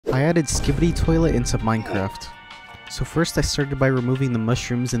I added Skibidi toilet into Minecraft. So first I started by removing the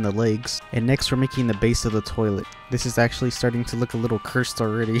mushrooms and the legs, and next we're making the base of the toilet. This is actually starting to look a little cursed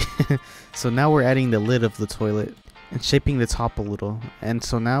already. So now we're adding the lid of the toilet and shaping the top a little. And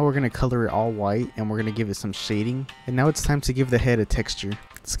so now we're going to color it all white and we're going to give it some shading. And now it's time to give the head a texture.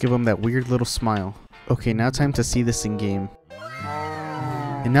 Let's give him that weird little smile. Okay, now time to see this in game.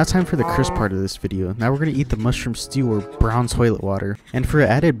 And now time for the cursed part of this video. Now we're going to eat the mushroom stew or brown toilet water. And for an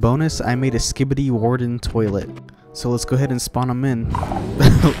added bonus, I made a Skibidi warden toilet. So let's go ahead and spawn him in.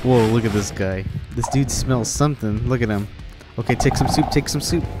 Whoa, look at this guy. This dude smells something. Look at him. Okay, take some soup, take some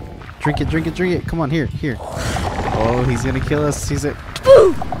soup. Drink it, drink it, drink it. Come on, here, here. Oh, he's gonna kill us. He's a...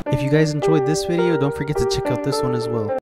 If you guys enjoyed this video, don't forget to check out this one as well.